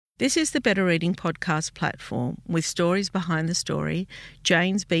This is the Better Reading Podcast platform with stories behind the story,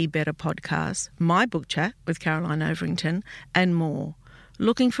 Jane's Be Better podcast, my book chat with Caroline Overington, and more.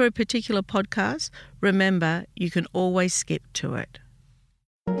 Looking for a particular podcast? Remember, you can always skip to it.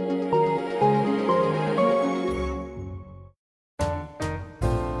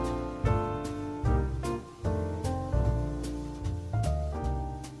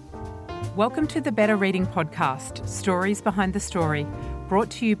 Welcome to the Better Reading Podcast, Stories Behind the Story, brought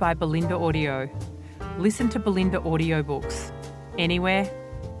to you by Belinda Audio. Listen to Belinda audiobooks, anywhere,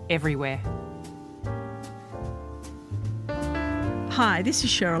 everywhere. Hi, this is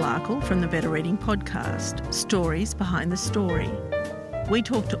Cheryl Arkle from the Better Reading Podcast, Stories Behind the Story. We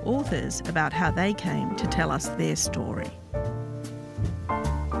talk to authors about how they came to tell us their story.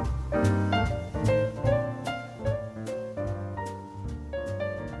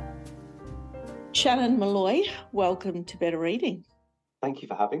 Shannon Molloy, welcome to Better Reading. Thank you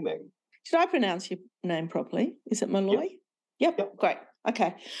for having me. Did I pronounce your name properly? Is it Molloy? Yep. Great.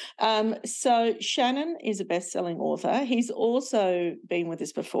 Okay. So Shannon is a best-selling author. He's also been with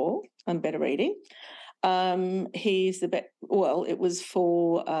us before on Better Reading. He's it was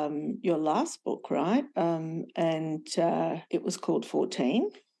for your last book, right? And it was called 14.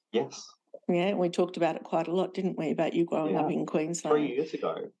 Yes. Yeah, we talked about it quite a lot, didn't we, about you growing up in Queensland? 3 years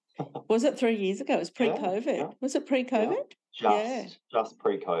ago. Was it 3 years ago? It was pre-COVID. Yeah. Was it pre-COVID? Just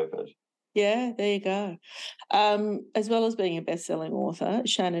pre-COVID. Yeah, there you go. As well as being a best-selling author,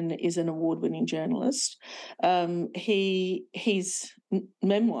 Shannon is an award-winning journalist. His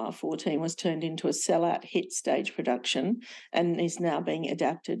memoir, 14, was turned into a sellout hit stage production and is now being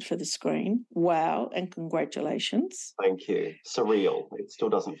adapted for the screen. Wow, and congratulations. Thank you. Surreal. It still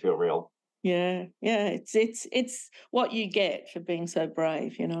doesn't feel real. Yeah, it's what you get for being so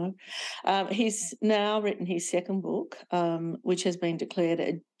brave, you know. He's now written his second book, which has been declared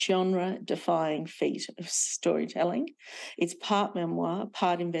a genre-defying feat of storytelling. It's part memoir,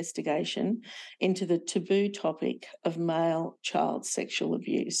 part investigation into the taboo topic of male child sexual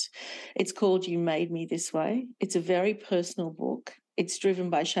abuse. It's called You Made Me This Way. It's a very personal book. It's driven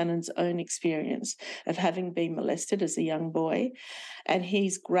by Shannon's own experience of having been molested as a young boy, and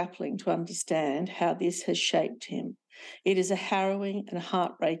he's grappling to understand how this has shaped him. It is a harrowing and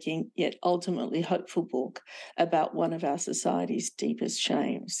heartbreaking, yet ultimately hopeful book about one of our society's deepest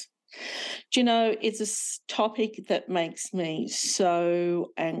shames. Do you know, it's a topic that makes me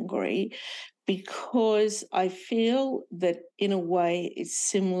so angry because I feel that in a way it's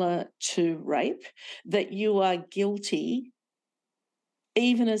similar to rape, that you are guilty.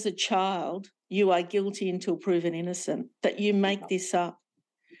 Even as a child, you are guilty until proven innocent, that you make this up.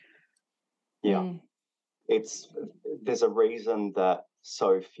 Yeah. There's a reason that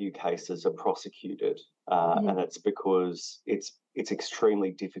so few cases are prosecuted, and it's because it's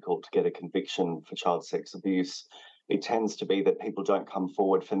extremely difficult to get a conviction for child sex abuse. It tends to be that people don't come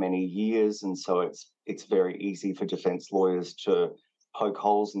forward for many years, and so it's very easy for defence lawyers to poke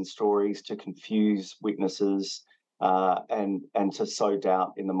holes in stories, to confuse witnesses, and to sow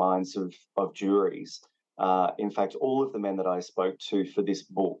doubt in the minds of juries. In fact, all of the men that I spoke to for this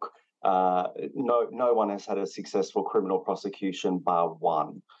book, no one has had a successful criminal prosecution bar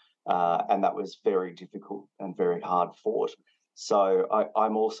one, and that was very difficult and very hard fought. So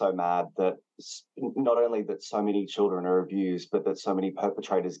I'm also mad that not only that so many children are abused, but that so many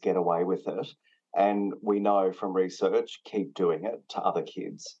perpetrators get away with it. And we know from research, keep doing it to other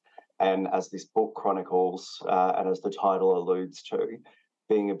kids. And as this book chronicles, and as the title alludes to,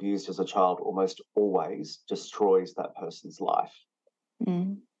 being abused as a child almost always destroys that person's life.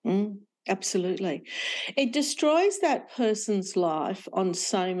 Absolutely. It destroys that person's life on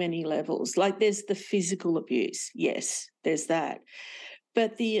so many levels. Like there's the physical abuse. Yes, there's that.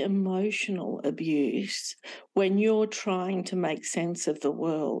 But the emotional abuse, when you're trying to make sense of the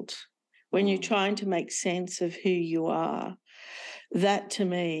world, when you're trying to make sense of who you are, that to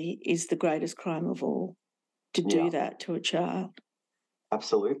me is the greatest crime of all, to do that to a child.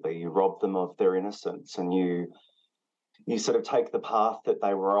 Absolutely. You rob them of their innocence, and you sort of take the path that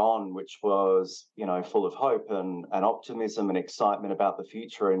they were on, which was, full of hope and optimism and excitement about the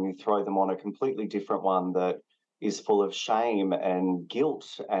future, and you throw them on a completely different one that is full of shame and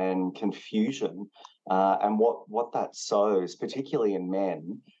guilt and confusion. And what that sows, particularly in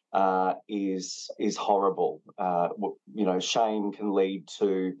men, is horrible. Shame can lead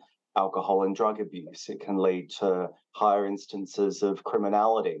to alcohol and drug abuse. It can lead to higher instances of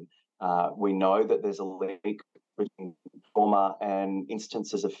criminality. We know that there's a link between trauma and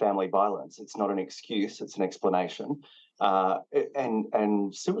instances of family violence. It's not an excuse, it's an explanation.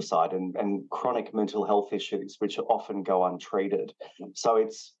 and suicide and chronic mental health issues, which often go untreated. So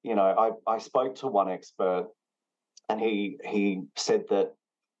it's, I spoke to one expert, and he said that,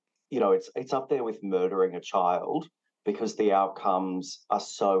 it's up there with murdering a child, because the outcomes are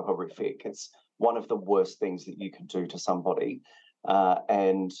so horrific. It's one of the worst things that you can do to somebody,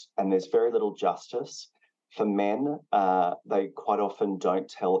 and there's very little justice. For men, they quite often don't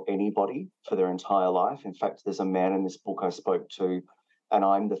tell anybody for their entire life. In fact, there's a man in this book I spoke to, and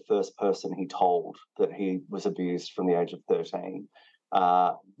I'm the first person he told that he was abused from the age of 13.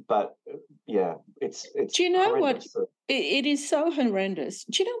 But yeah, it's. Do you know what? It is so horrendous.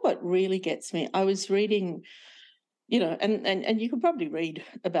 Do you know what really gets me? I was reading, and you could probably read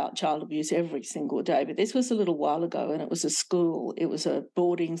about child abuse every single day, but this was a little while ago, and it was a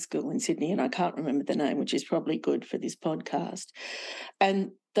boarding school in Sydney, and I can't remember the name, which is probably good for this podcast.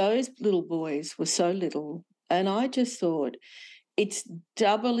 And those little boys were so little, and I just thought it's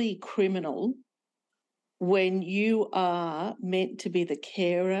doubly criminal when you are meant to be the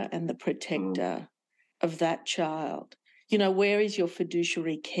carer and the protector of that child. Where is your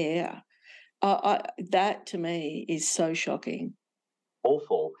fiduciary care? That to me is so shocking.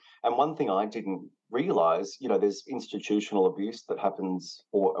 Awful. And one thing I didn't realise, there's institutional abuse that happens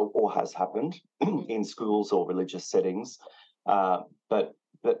or has happened in schools or religious settings, but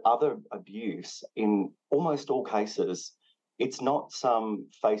other abuse, in almost all cases, it's not some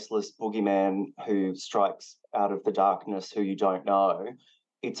faceless boogeyman who strikes out of the darkness who you don't know.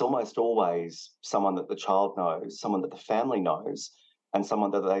 It's almost always someone that the child knows, someone that the family knows, and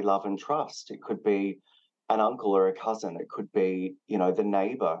someone that they love and trust. It could be an uncle or a cousin. It could be, the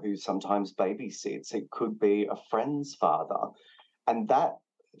neighbour who sometimes babysits. It could be a friend's father. And that,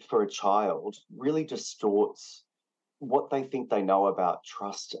 for a child, really distorts what they think they know about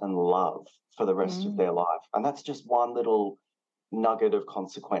trust and love for the rest of their life. And that's just one little nugget of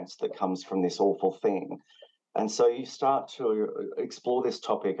consequence that comes from this awful thing. And so you start to explore this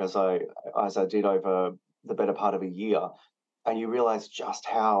topic, as I did over the better part of a year, and you realise just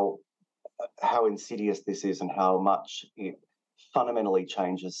how insidious this is and how much it fundamentally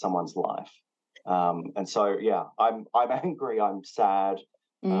changes someone's life. And so, yeah, I'm angry, I'm sad,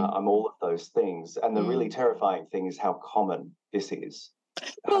 I'm all of those things. And the really terrifying thing is how common this is.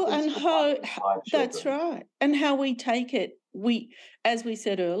 Well, and how that's right, and how we take it. As we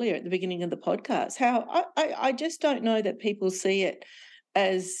said earlier at the beginning of the podcast, how I just don't know that people see it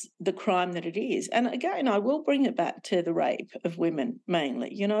as the crime that it is. And again, I will bring it back to the rape of women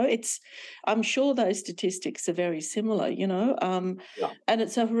mainly. I'm sure those statistics are very similar, and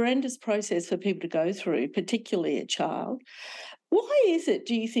it's a horrendous process for people to go through, particularly a child. Why is it,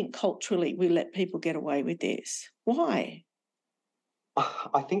 do you think, culturally we let people get away with this? Why?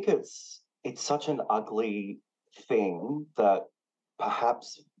 I think it's such an ugly thing that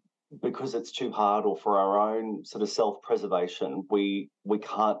perhaps because it's too hard, or for our own sort of self-preservation, we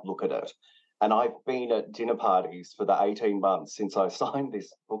can't look at it. And I've been at dinner parties for the 18 months since I signed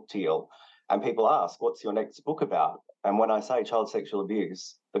this book deal, and people ask, what's your next book about? And when I say child sexual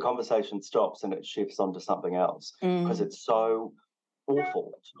abuse, the conversation stops and it shifts onto something else, because it's so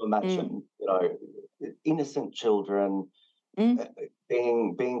awful to imagine, innocent children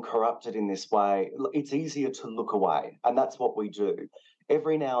being corrupted in this way. It's easier to look away, and that's what we do.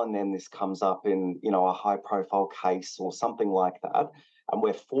 Every now and then this comes up in, a high-profile case or something like that, and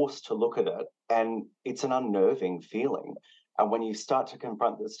we're forced to look at it, and it's an unnerving feeling. And when you start to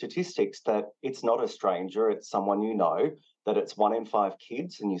confront the statistics that it's not a stranger, it's someone you know, that it's 1 in 5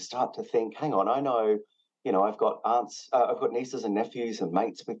 kids, and you start to think, hang on, I know, I've got aunts, I've got nieces and nephews and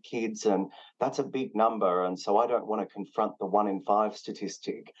mates with kids, and that's a big number. And so I don't want to confront the 1 in 5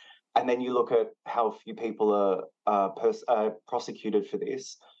 statistic. And then you look at how few people are prosecuted for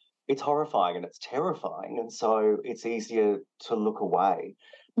this. It's horrifying and it's terrifying. And so it's easier to look away.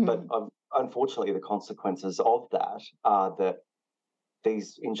 But unfortunately, the consequences of that are that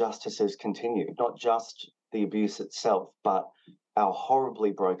these injustices continue, not just the abuse itself, but our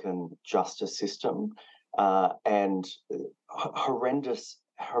horribly broken justice system, and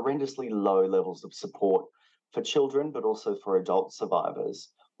horrendously low levels of support for children, but also for adult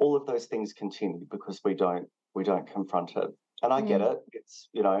survivors. All of those things continue because we don't confront it. And I get it. It's,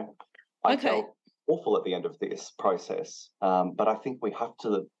 I felt awful at the end of this process, but I think we can't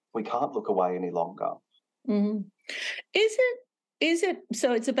look away any longer. Is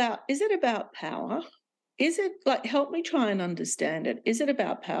it about power? Is it help me try and understand it? Is it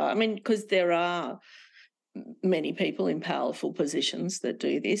about power? I mean, because there are many people in powerful positions that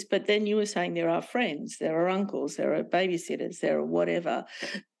do this, but then you were saying there are friends, there are uncles, there are babysitters, there are whatever.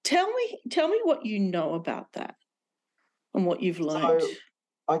 Tell me what you know about that. and what you've learned? So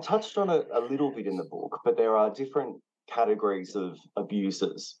I touched on it a little bit in the book, but there are different categories of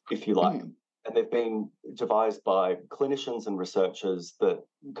abusers, if you like. And they've been devised by clinicians and researchers that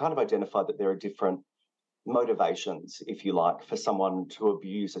kind of identify that there are different motivations, if you like, for someone to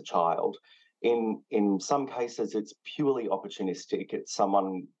abuse a child. In some cases, it's purely opportunistic. It's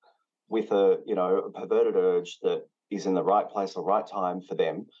someone with a perverted urge that is in the right place or right time for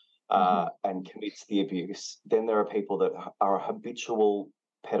them, and commits the abuse. Then there are people that are habitual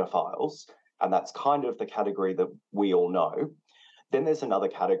pedophiles, and that's kind of the category that we all know. Then there's another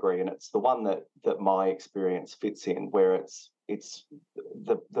category, and it's the one that my experience fits in, where it's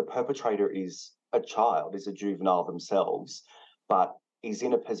the perpetrator is a child, is a juvenile themselves, but is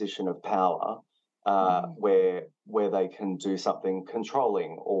in a position of power where they can do something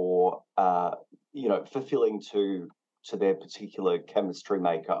controlling or fulfilling to their particular chemistry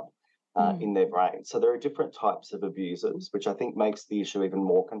makeup in their brain. So there are different types of abusers, which I think makes the issue even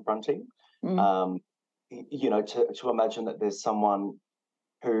more confronting. To imagine that there's someone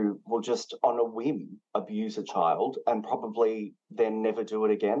who will just on a whim abuse a child and probably then never do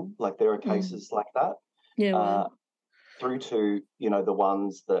it again. Like there are cases like that. Yeah. Wow. Through to, the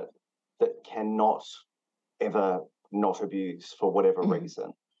ones that cannot ever not abuse for whatever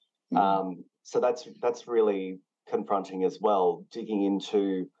reason. So that's really confronting as well, digging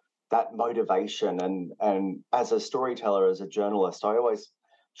into that motivation. And as a storyteller, as a journalist, I always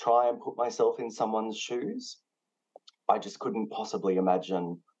try and put myself in someone's shoes. I just couldn't possibly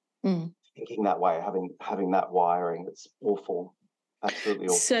imagine thinking that way, having that wiring. It's awful, absolutely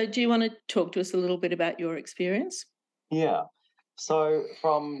awful. So do you want to talk to us a little bit about your experience? Yeah. So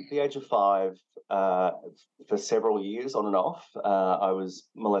from the age of 5, for several years on and off, I was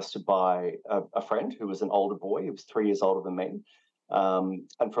molested by a friend who was an older boy. He was 3 years older than me.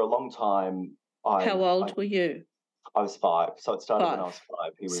 And for a long time, How old were you? I was 5. So it started when I was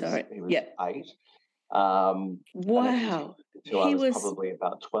 5. He was 8. Wow. I was probably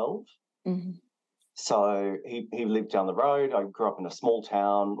about 12. So he lived down the road. I grew up in a small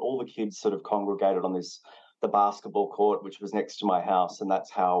town. All the kids sort of congregated on the basketball court, which was next to my house, and that's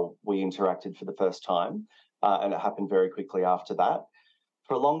how we interacted for the first time. And it happened very quickly after that.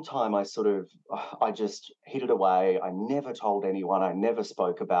 For a long time, I just hid it away. I never told anyone. I never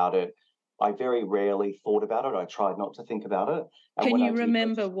spoke about it. I very rarely thought about it. I tried not to think about it. And Can you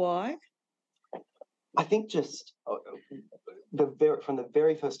remember why? I think just from the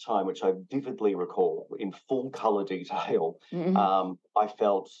very first time, which I vividly recall in full colour detail, I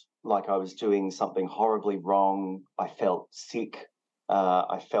felt like I was doing something horribly wrong. I felt sick.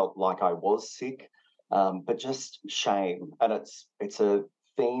 I felt like I was sick, but just shame. And it's a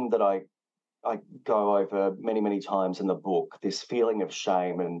theme that I go over many, many times in the book, this feeling of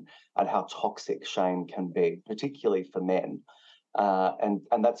shame and how toxic shame can be, particularly for men.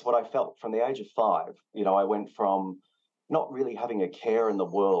 And that's what I felt from the age of 5. I went from not really having a care in the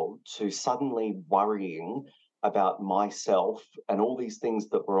world to suddenly worrying about myself and all these things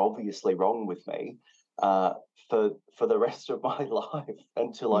that were obviously wrong with me for the rest of my life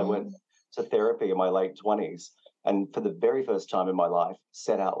until I went to therapy in my late 20s. And for the very first time in my life,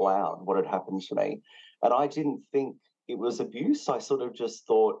 said out loud what had happened to me. And I didn't think it was abuse. I sort of just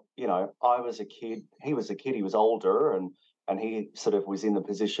thought, I was a kid, he was a kid, he was older, and he sort of was in the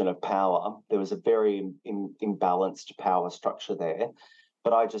position of power. There was a very imbalanced power structure there.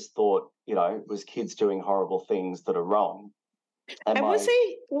 But I just thought, it was kids doing horrible things that are wrong. And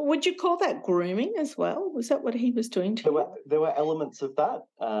would you call that grooming as well? Was that what he was doing to you? There were elements of that.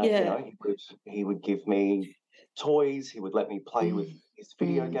 He would give me toys. He would let me play with his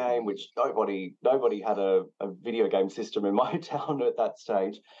video game, which nobody had a video game system in my town at that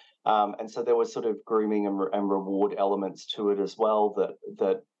stage. And so there was sort of grooming and reward elements to it as well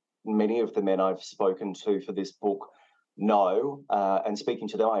that many of the men I've spoken to for this book know. And speaking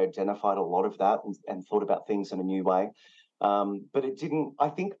to them, I identified a lot of that and thought about things in a new way. But it didn't, I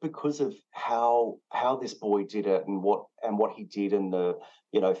think, because of how this boy did it and what he did and the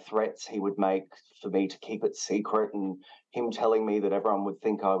threats he would make for me to keep it secret, and him telling me that everyone would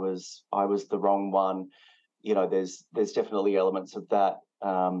think I was the wrong one. There's definitely elements of that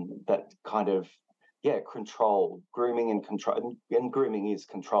that kind of control, grooming and control, and grooming is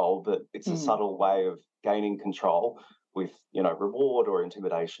control, but it's a subtle way of gaining control with reward or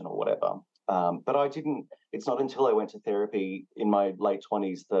intimidation or whatever. But it's not until I went to therapy in my late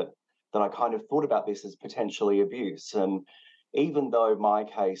 20s that I kind of thought about this as potentially abuse. And even though my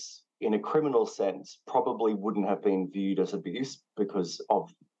case in a criminal sense probably wouldn't have been viewed as abuse because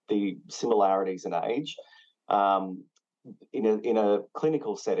of the similarities in age, in a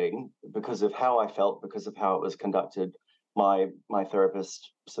clinical setting, because of how I felt, because of how it was conducted, my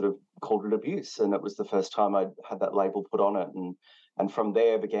therapist sort of called it abuse, and it was the first time I'd had that label put on it. And from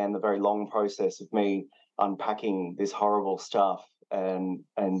there began the very long process of me unpacking this horrible stuff and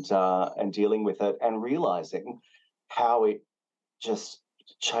dealing with it and realizing how it just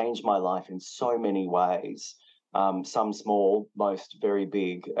changed my life in so many ways. Some small, most very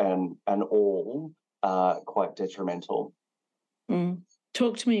big, and all quite detrimental.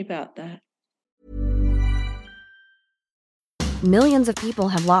 Talk to me about that. Millions of people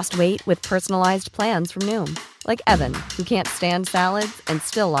have lost weight with personalized plans from Noom, like Evan, who can't stand salads and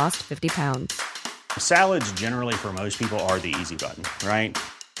still lost 50 pounds. Salads generally for most people are the easy button, right?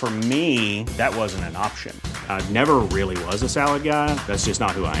 For me, that wasn't an option. I never really was a salad guy. That's just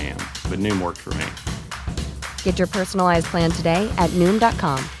not who I am. But Noom worked for me. Get your personalized plan today at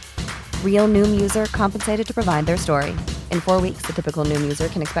Noom.com. Real Noom user compensated to provide their story. In 4 weeks, the typical Noom user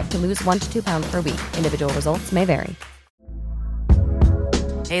can expect to lose 1 to 2 pounds per week. Individual results may vary.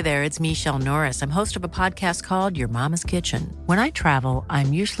 Hey there, it's Michelle Norris. I'm host of a podcast called Your Mama's Kitchen. When I travel,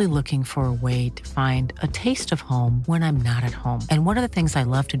 I'm usually looking for a way to find a taste of home when I'm not at home. And one of the things I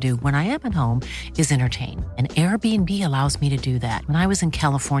love to do when I am at home is entertain. And Airbnb allows me to do that. When I was in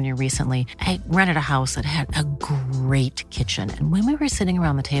California recently, I rented a house that had a great kitchen. And when we were sitting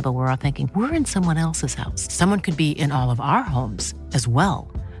around the table, we're all thinking, we're in someone else's house. Someone could be in all of our homes as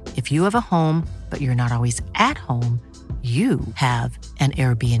well. If you have a home, but you're not always at home, you have an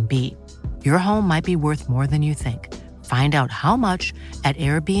Airbnb. Your home might be worth more than you think. Find out how much at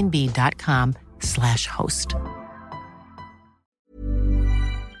airbnb.com/host.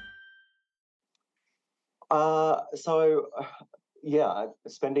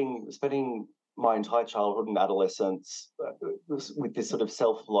 Spending my entire childhood and adolescence with this sort of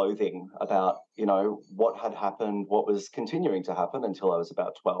self-loathing about, what had happened, what was continuing to happen until I was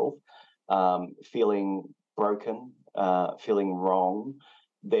about 12, feeling broken, feeling wrong.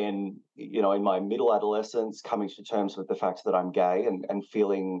 Then, in my middle adolescence, coming to terms with the fact that I'm gay and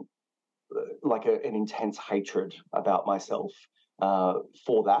feeling like an intense hatred about myself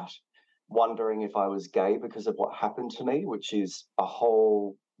for that, wondering if I was gay because of what happened to me, which is a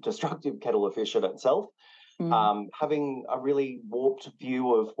whole destructive kettle of fish in itself. Having a really warped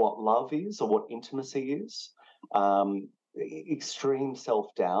view of what love is or what intimacy is, extreme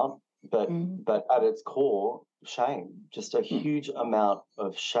self-doubt, but at its core, shame, just a huge amount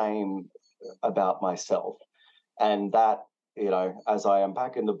of shame about myself. And that, as I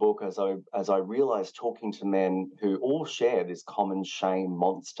unpack in the book, as I realize talking to men who all share this common shame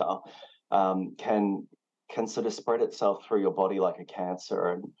monster, can sort of spread itself through your body like a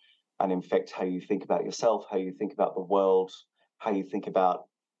cancer and infect how you think about yourself, how you think about the world, how you think about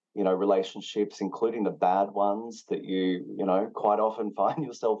relationships, including the bad ones that you quite often find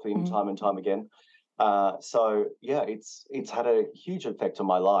yourself in time and time again. It's had a huge effect on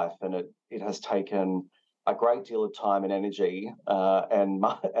my life, and it has taken a great deal of time and energy and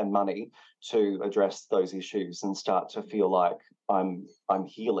money to address those issues and start to feel like I'm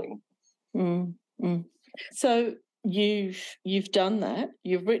healing. So you've done that.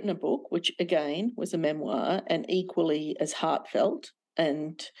 You've written a book, which again was a memoir and equally as heartfelt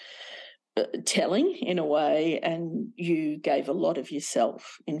and telling in a way, and you gave a lot of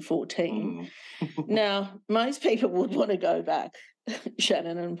yourself in 14. Now, most people would want to go back,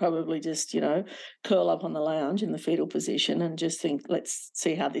 Shannon, and probably just, curl up on the lounge in the fetal position and just think, let's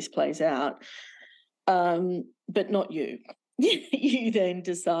see how this plays out. But not you. You then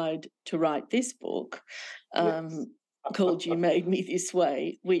decide to write this book called You Made Me This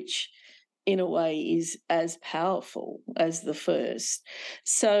Way, which in a way is as powerful as the first.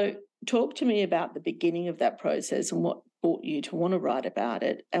 So talk to me about the beginning of that process and what brought you to want to write about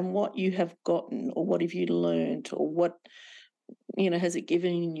it, and what you have gotten, or what have you learned, or what, has it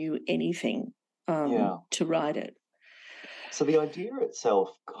given you anything to write it? So the idea itself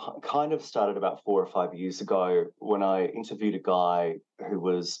kind of started about 4 or 5 years ago when I interviewed a guy who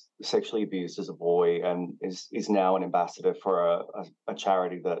was sexually abused as a boy and is now an ambassador for a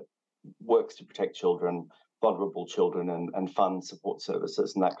charity that works to protect children, vulnerable children, and fund support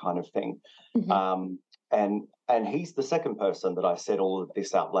services and that kind of thing. And he's the second person that I said all of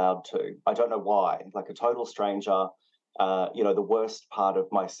this out loud to. I don't know why, like a total stranger, the worst part of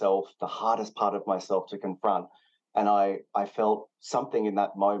myself, the hardest part of myself to confront. And I felt something in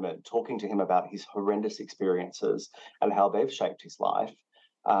that moment, talking to him about his horrendous experiences and how they've shaped his life.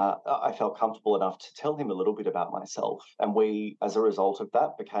 I felt comfortable enough to tell him a little bit about myself. And we, as a result of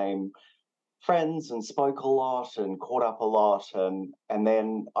that, became friends and spoke a lot and caught up a lot. And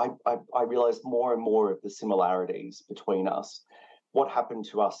then I realized more and more of the similarities between us. What happened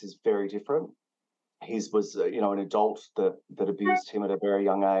to us is very different. his was an adult that abused him at a very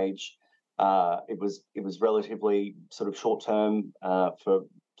young age. It was relatively sort of short term for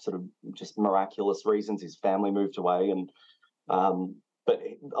sort of just miraculous reasons. His family moved away, and but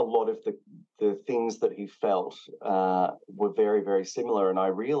a lot of the things that he felt were very, very similar. And I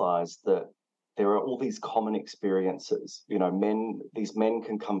realised that there are all these common experiences. These men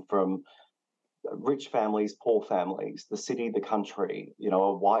can come from rich families, poor families, the city, the country,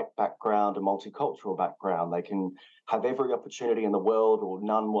 a white background, a multicultural background. They can have every opportunity in the world or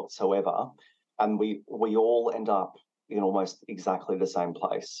none whatsoever. And we all end up in almost exactly the same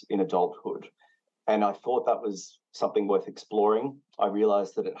place in adulthood. And I thought that was something worth exploring. I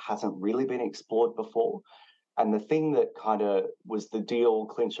realised that it hasn't really been explored before. And the thing that kind of was the deal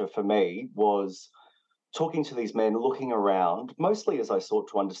clincher for me was talking to these men, looking around, mostly as I sought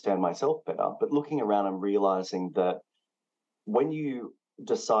to understand myself better, but looking around and realising that when you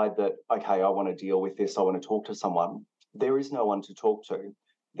decide that, okay, I want to deal with this, I want to talk to someone, there is no one to talk to.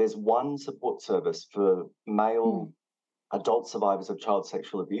 There's one support service for male adult survivors of child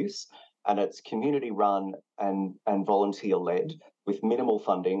sexual abuse, and it's community run and volunteer led with minimal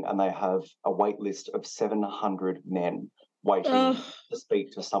funding, and they have a wait list of 700 men waiting to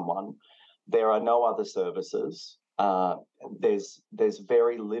speak to someone. There are no other services. There's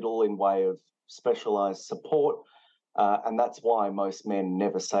very little in way of specialised support, and that's why most men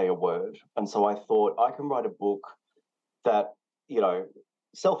never say a word. And so I thought I can write a book that,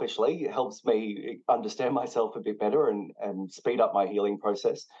 selfishly helps me understand myself a bit better and speed up my healing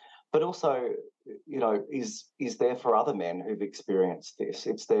process, but also, is there for other men who've experienced this.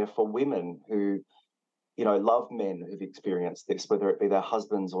 It's there for women who, love men who've experienced this, whether it be their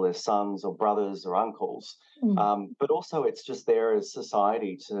husbands or their sons or brothers or uncles. But also it's just there as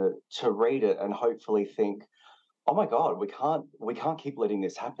society to read it and hopefully think, oh my God, we can't keep letting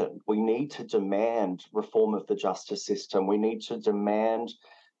this happen. We need to demand reform of the justice system. We need to demand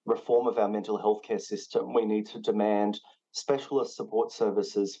reform of our mental health care system. We need to demand specialist support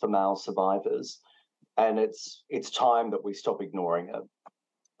services for male survivors. And it's time that we stop ignoring it.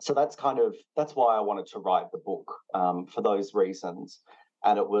 So that's why I wanted to write the book, for those reasons.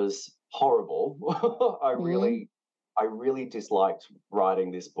 And it was horrible. I really disliked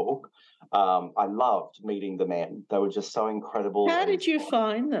writing this book. I loved meeting the men. They were just so incredible. How did you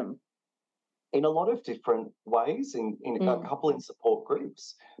find them? In a lot of different ways, in a couple in support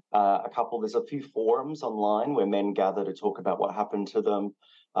groups, there's a few forums online where men gather to talk about what happened to them.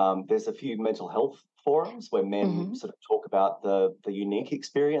 There's a few mental health forums where men sort of talk about the unique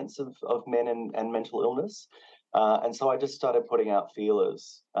experience of men and mental illness. And so I just started putting out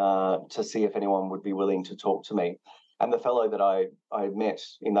feelers to see if anyone would be willing to talk to me. And the fellow that I met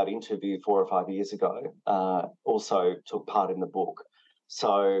in that interview 4 or 5 years ago also took part in the book.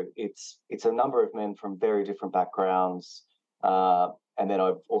 So it's a number of men from very different backgrounds. And then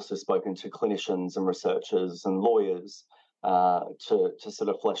I've also spoken to clinicians and researchers and lawyers to sort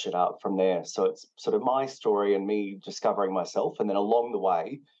of flesh it out from there. So it's sort of my story and me discovering myself, and then along the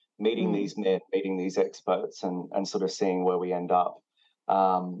way, meeting these men, meeting these experts, and sort of seeing where we end up.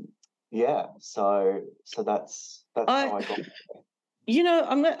 So that's how I got there.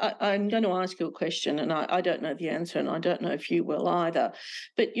 I'm going to ask you a question, and I don't know the answer, and I don't know if you will either.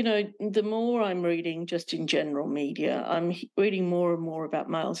 But, the more I'm reading just in general media, I'm reading more and more about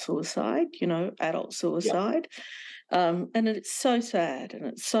male suicide, adult suicide. Yeah. And it's so sad and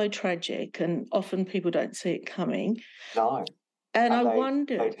it's so tragic, and often people don't see it coming. No. And I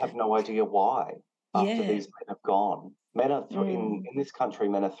wonder... They'd have no idea why after these men have gone. Men are, in this country,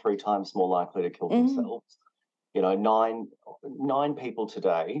 men are 3 times more likely to kill themselves. 9 people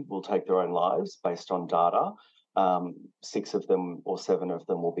today will take their own lives based on data. 6 of them or 7 of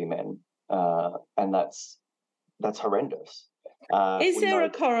them will be men, and that's horrendous. Is there a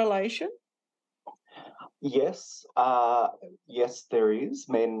correlation? Yes, yes, there is.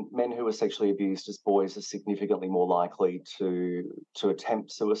 Men who are sexually abused as boys are significantly more likely to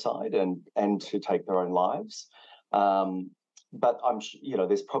attempt suicide and to take their own lives. But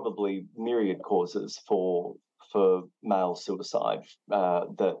there's probably myriad causes for male suicide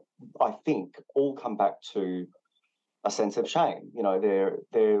that I think all come back to a sense of shame.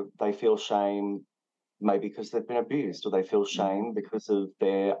 They feel shame maybe because they've been abused, or they feel shame because of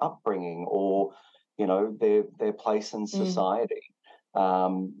their upbringing, or their place in society.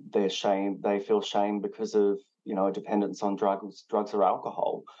 They feel shame because of a dependence on drugs or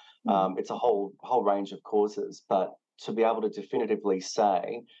alcohol. It's a whole range of causes, but to be able to definitively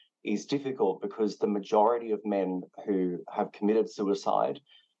say is difficult, because the majority of men who have committed suicide,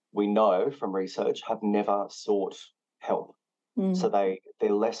 we know from research, have never sought help. So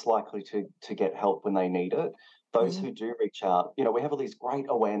they're less likely to get help when they need it. Those who do reach out, we have all these great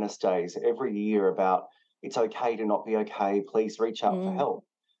awareness days every year about it's okay to not be okay. Please reach out for help.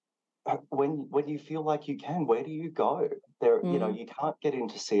 When you feel like you can, where do you go? You can't get in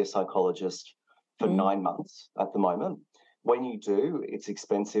to see a psychologist for 9 months at the moment. When you do, it's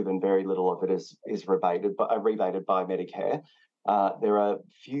expensive and very little of it is rebated by Medicare. There are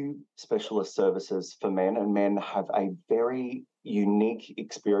few specialist services for men, and men have a very unique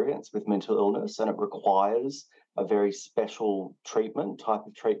experience with mental illness, and it requires a very special type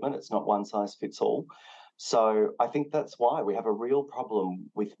of treatment. It's not one size fits all. So I think that's why we have a real problem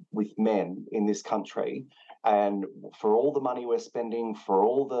with men in this country. And for all the money we're spending, for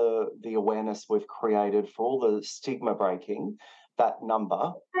all the awareness we've created, for all the stigma breaking, that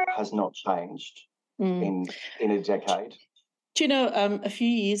number has not changed in a decade. Do you know, a few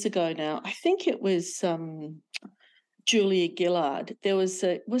years ago now, I think it was Julia Gillard, was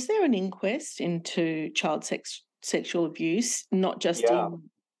there an inquest into child sexual abuse, not just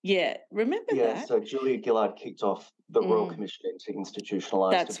remember that? Yeah, so Julia Gillard kicked off the Royal Commission into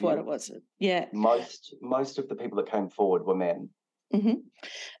Institutionalised That's Abuse. what it was, yeah. Most of the people that came forward were men. Mm-hmm.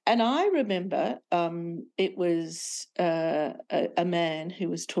 And I remember it was a man who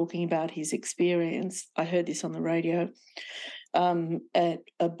was talking about his experience. I heard this on the radio at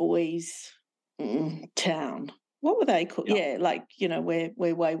a boys' town. What were they called? Yeah, like, where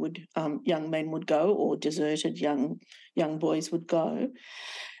wayward young men would go, or deserted young boys would go.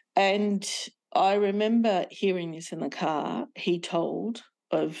 And I remember hearing this in the car. He told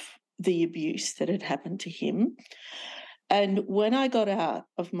of the abuse that had happened to him. And when I got out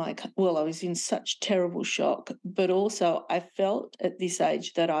of my car, I was in such terrible shock, but also I felt at this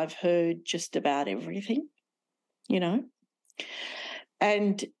age that I've heard just about everything,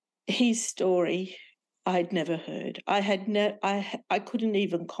 And his story I'd never heard. I couldn't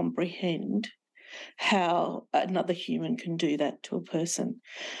even comprehend how another human can do that to a person.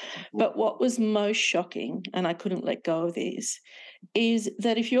 But what was most shocking, and I couldn't let go of this, is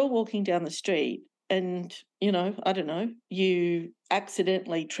that if you're walking down the street and, I don't know, you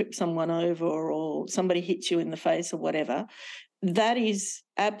accidentally trip someone over or somebody hits you in the face or whatever, that is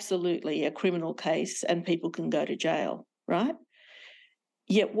absolutely a criminal case and people can go to jail, right?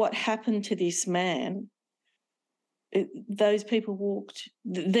 Yet what happened to this man, those people walked,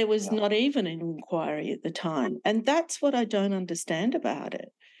 there was not even an inquiry at the time. And that's what I don't understand about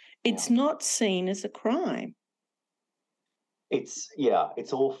it. It's not seen as a crime. It's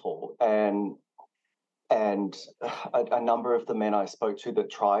awful. And a number of the men I spoke to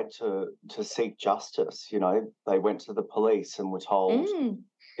that tried to seek justice, they went to the police and were told,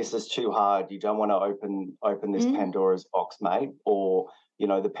 this is too hard, you don't want to open this Pandora's box, mate. Or,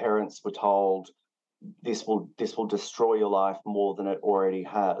 the parents were told, this will destroy your life more than it already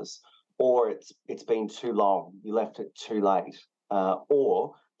has. Or it's been too long, you left it too late.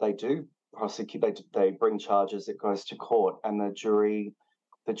 Or they do prosecute, they bring charges, it goes to court, and the jury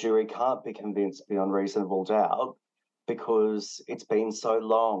can't be convinced beyond reasonable doubt because it's been so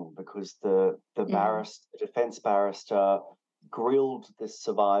long, because the defence barrister grilled this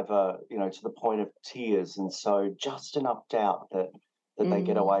survivor, to the point of tears, and so just enough doubt that they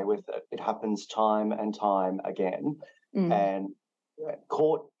get away with it. It happens time and time again. And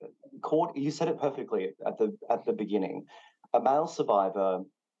court, you said it perfectly at the beginning. A male survivor,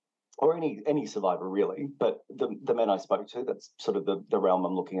 or any survivor really, but the men I spoke to, that's sort of the realm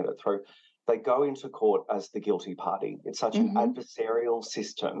I'm looking at it through, they go into court as the guilty party. It's such an adversarial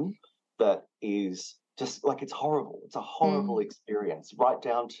system that is just like, it's horrible. It's a horrible experience, right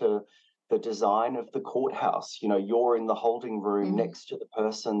down to the design of the courthouse. You're in the holding room next to the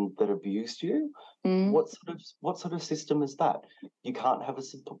person that abused you. What sort of system is that? You can't have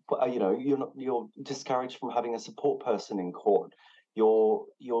you're discouraged from having a support person in court. You're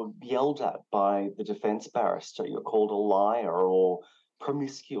yelled at by the defence barrister. You're called a liar or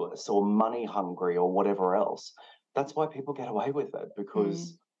promiscuous or money hungry or whatever else. That's why people get away with it,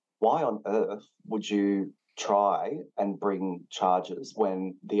 because why on earth would you try and bring charges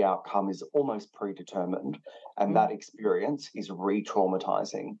when the outcome is almost predetermined, and that experience is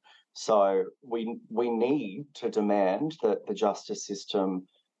re-traumatizing? So we need to demand that the justice system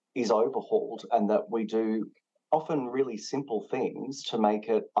is overhauled, and that we do often really simple things to make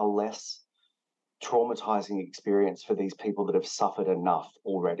it a less traumatizing experience for these people that have suffered enough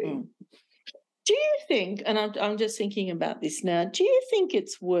already. Do you think, and I'm just thinking about this now, do you think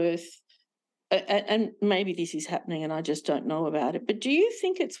it's worth, and maybe this is happening and I just don't know about it, but do you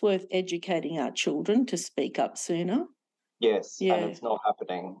think it's worth educating our children to speak up sooner? Yes, and it's not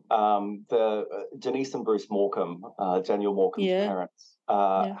happening. The Denise and Bruce Morecambe, Daniel Morecambe's parents,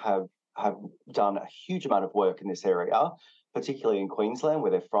 have done a huge amount of work in this area, particularly in Queensland,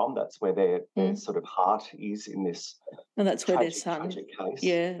 where they're from. That's where their sort of heart is in this. And that's where tragic, their son,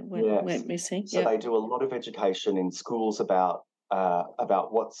 case. went missing. So they do a lot of education in schools about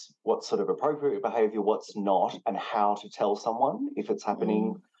what's sort of appropriate behaviour, what's not, and how to tell someone if it's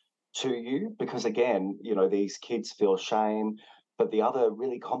happening to you. Because again, these kids feel shame. But the other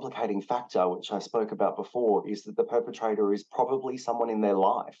really complicating factor, which I spoke about before, is that the perpetrator is probably someone in their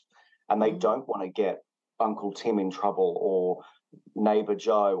life, and they don't want to get Uncle Tim in trouble, or neighbour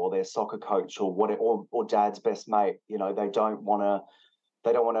Joe, or their soccer coach, or or dad's best mate. They don't want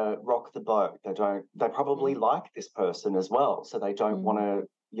to rock the boat. They probably like this person as well, so they don't want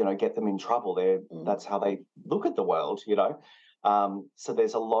to get them in trouble. That's how they look at the world. So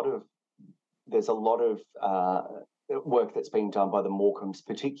there's a lot of work that's being done by the Morecambes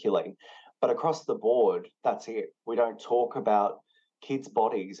particularly, but across the board, that's it. We don't talk about kids'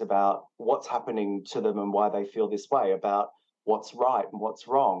 bodies, about what's happening to them and why they feel this way, about what's right and what's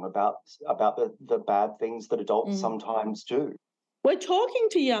wrong, about the bad things that adults sometimes do. We're talking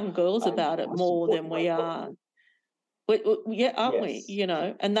to young girls about it more than we are. Aren't we?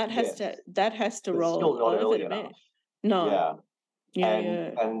 And that has to roll over the bit. No.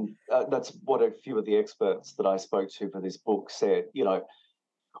 Yeah. And that's what a few of the experts that I spoke to for this book said.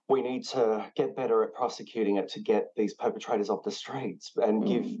 We need to get better at prosecuting it to get these perpetrators off the streets and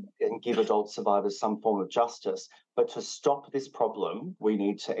give adult survivors some form of justice. But to stop this problem, we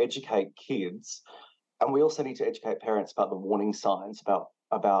need to educate kids, and we also need to educate parents about the warning signs,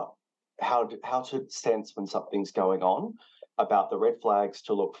 about how to sense when something's going on, about the red flags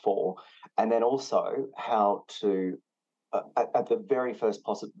to look for, and then also how to, at the very first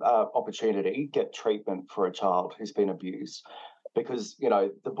opportunity, get treatment for a child who's been abused. Because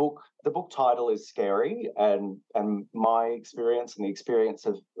the book title is scary, and my experience and the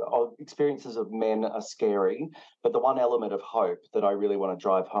experiences of men are scary. But the one element of hope that I really want to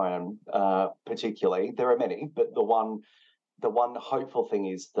drive home, particularly, there are many, but the one hopeful thing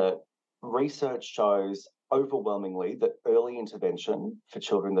is that research shows overwhelmingly that early intervention for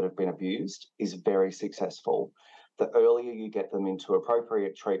children that have been abused is very successful. The earlier you get them into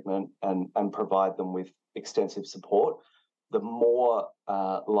appropriate treatment and provide them with extensive support, the more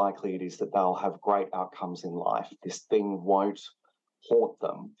likely it is that they'll have great outcomes in life. This thing won't haunt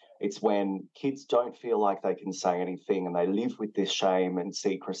them. It's when kids don't feel like they can say anything and they live with this shame and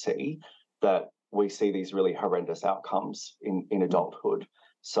secrecy that we see these really horrendous outcomes in adulthood.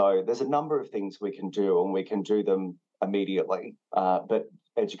 So there's a number of things we can do, and we can do them immediately, but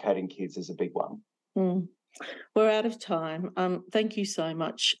educating kids is a big one. We're out of time. Thank you so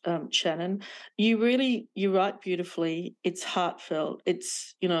much, Shannon. You write beautifully. It's heartfelt.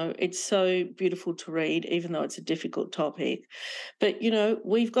 It's so beautiful to read, even though it's a difficult topic. But,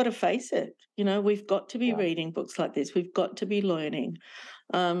 we've got to face it. We've got to be reading books like this. We've got to be learning.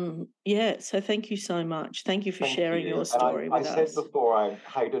 So thank you so much. Thank you for sharing your story with us. I said before I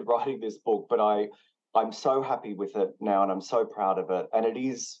hated writing this book, but I'm so happy with it now, and I'm so proud of it. And it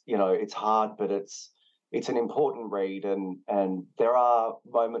is, it's hard, but it's an important read, and there are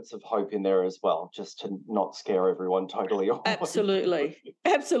moments of hope in there as well, just to not scare everyone totally away. Absolutely.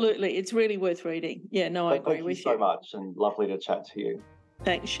 It's really worth reading. Yeah, no, I agree with you. Thank you so much, and lovely to chat to you.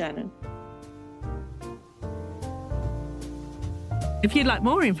 Thanks, Shannon. If you'd like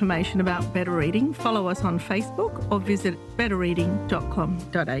more information about Better Reading, follow us on Facebook or visit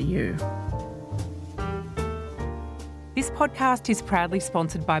betterreading.com.au. This podcast is proudly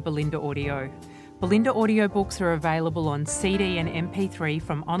sponsored by Belinda Audio. Belinda audiobooks are available on CD and MP3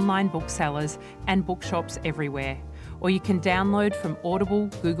 from online booksellers and bookshops everywhere, or you can download from Audible,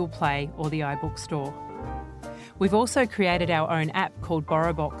 Google Play or the iBook Store. We've also created our own app called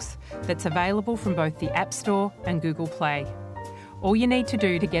BorrowBox that's available from both the App Store and Google Play. All you need to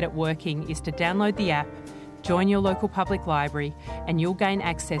do to get it working is to download the app, join your local public library, and you'll gain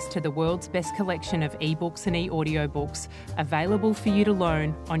access to the world's best collection of ebooks and e-audiobooks available for you to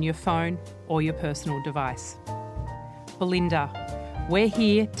loan on your phone or your personal device. Belinda, we're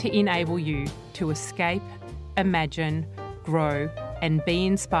here to enable you to escape, imagine, grow, and be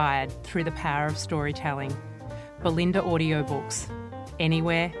inspired through the power of storytelling. Belinda Audiobooks.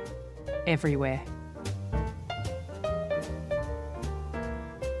 Anywhere, everywhere.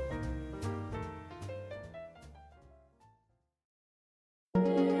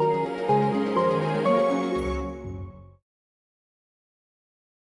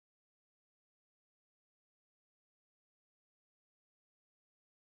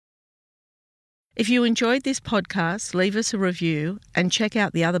 If you enjoyed this podcast, leave us a review and check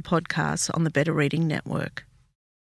out the other podcasts on the Better Reading Network.